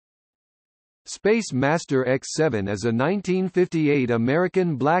Space Master X-7 is a 1958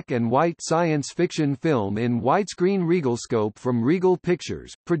 American black and white science fiction film in widescreen RegalScope from Regal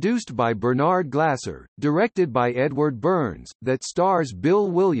Pictures, produced by Bernard Glasser, directed by Edward Burns, that stars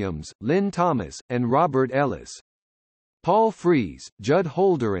Bill Williams, Lynn Thomas, and Robert Ellis. Paul Frees, Judd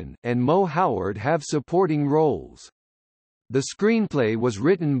Holderan, and Mo Howard have supporting roles. The screenplay was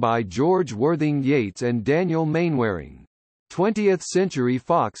written by George Worthing Yates and Daniel Mainwaring. 20th Century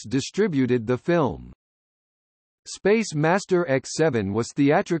Fox distributed the film. Space Master X-7 was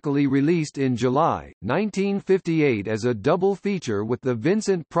theatrically released in July, 1958 as a double feature with the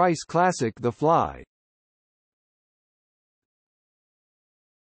Vincent Price classic The Fly.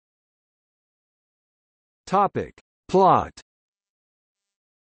 Topic. Plot.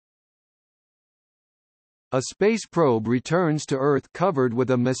 A space probe returns to Earth covered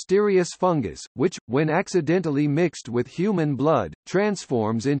with a mysterious fungus, which, when accidentally mixed with human blood,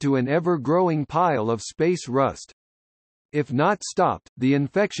 transforms into an ever-growing pile of space rust. If not stopped, the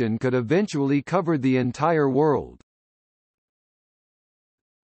infection could eventually cover the entire world.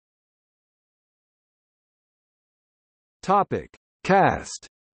 Topic. Cast.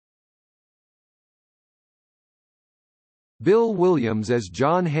 Bill Williams as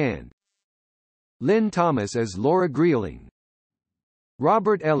John Hand, Lynn Thomas as Laura Greeling,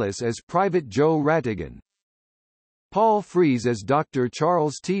 Robert Ellis as Private Joe Rattigan, Paul Frees as Dr.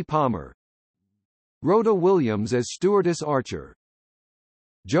 Charles T. Palmer, Rhoda Williams as Stewardess Archer,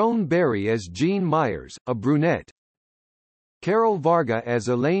 Joan Barry as Jean Myers, a brunette, Carol Varga as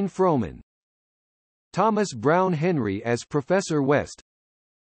Elaine Froman, Thomas Brown Henry as Professor West,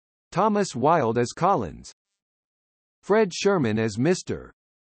 Thomas Wilde as Collins, Fred Sherman as Mr.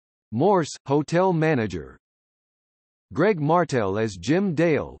 Morse, hotel manager, Greg Martel as Jim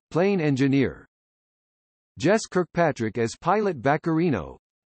Dale, plane engineer, Jess Kirkpatrick as pilot Vaccarino,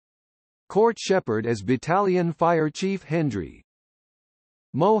 Court Shepard as battalion fire chief Hendry,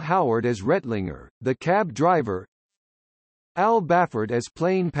 Mo Howard as Rettlinger, the cab driver, Al Baffert as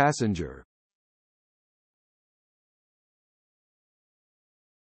plane passenger.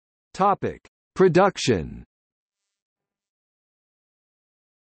 Topic. Production.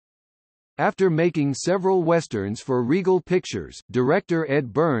 After making several westerns for Regal Pictures, director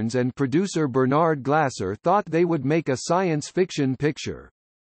Ed Burns and producer Bernard Glasser thought they would make a science fiction picture.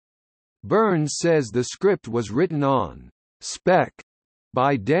 Burns says the script was written on spec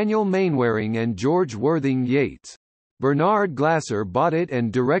by Daniel Mainwaring and George Worthing Yates. Bernard Glasser bought it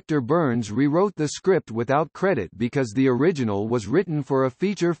and director Burns rewrote the script without credit because the original was written for a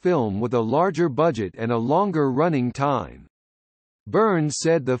feature film with a larger budget and a longer running time. Burns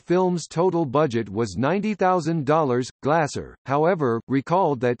said the film's total budget was $90,000. Glasser, however,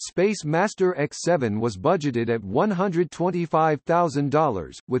 recalled that Space Master X-7 was budgeted at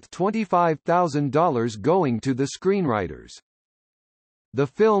 $125,000, with $25,000 going to the screenwriters. The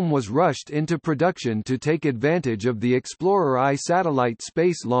film was rushed into production to take advantage of the Explorer I satellite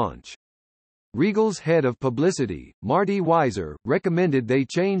space launch. Regal's head of publicity, Marty Weiser, recommended they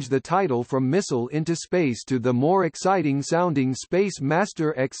change the title from Missile into Space to the more exciting-sounding Space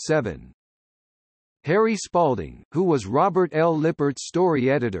Master X-7. Harry Spalding, who was Robert L. Lippert's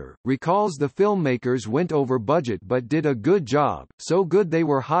story editor, recalls the filmmakers went over budget but did a good job, so good they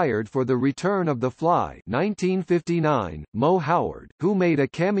were hired for The Return of the Fly 1959. Mo Howard, who made a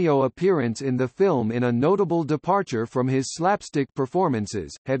cameo appearance in the film in a notable departure from his slapstick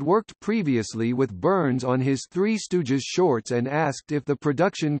performances, had worked previously with Burns on his Three Stooges shorts and asked if the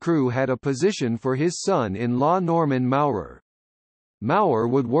production crew had a position for his son-in-law Norman Maurer. Maurer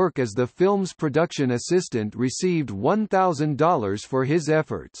would work as the film's production assistant, received $1,000 for his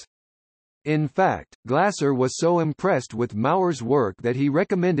efforts. In fact, Glasser was so impressed with Maurer's work that he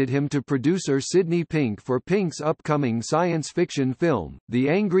recommended him to producer Sidney Pink for Pink's upcoming science fiction film, The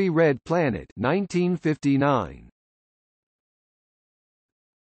Angry Red Planet 1959.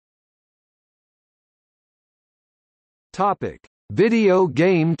 Topic: Video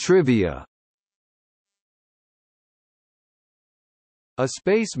game trivia. A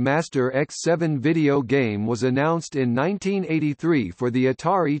Space Master X-7 video game was announced in 1983 for the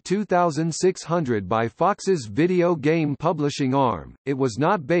Atari 2600 by Fox's video game publishing arm. It was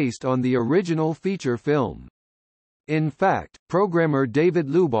not based on the original feature film. In fact, programmer David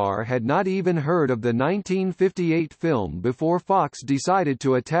Lubar had not even heard of the 1958 film before Fox decided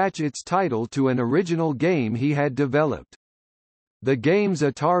to attach its title to an original game he had developed. The game's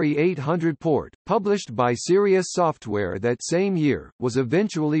Atari 800 port, published by Sirius Software that same year, was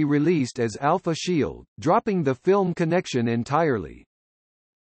eventually released as Alpha Shield, dropping the film connection entirely.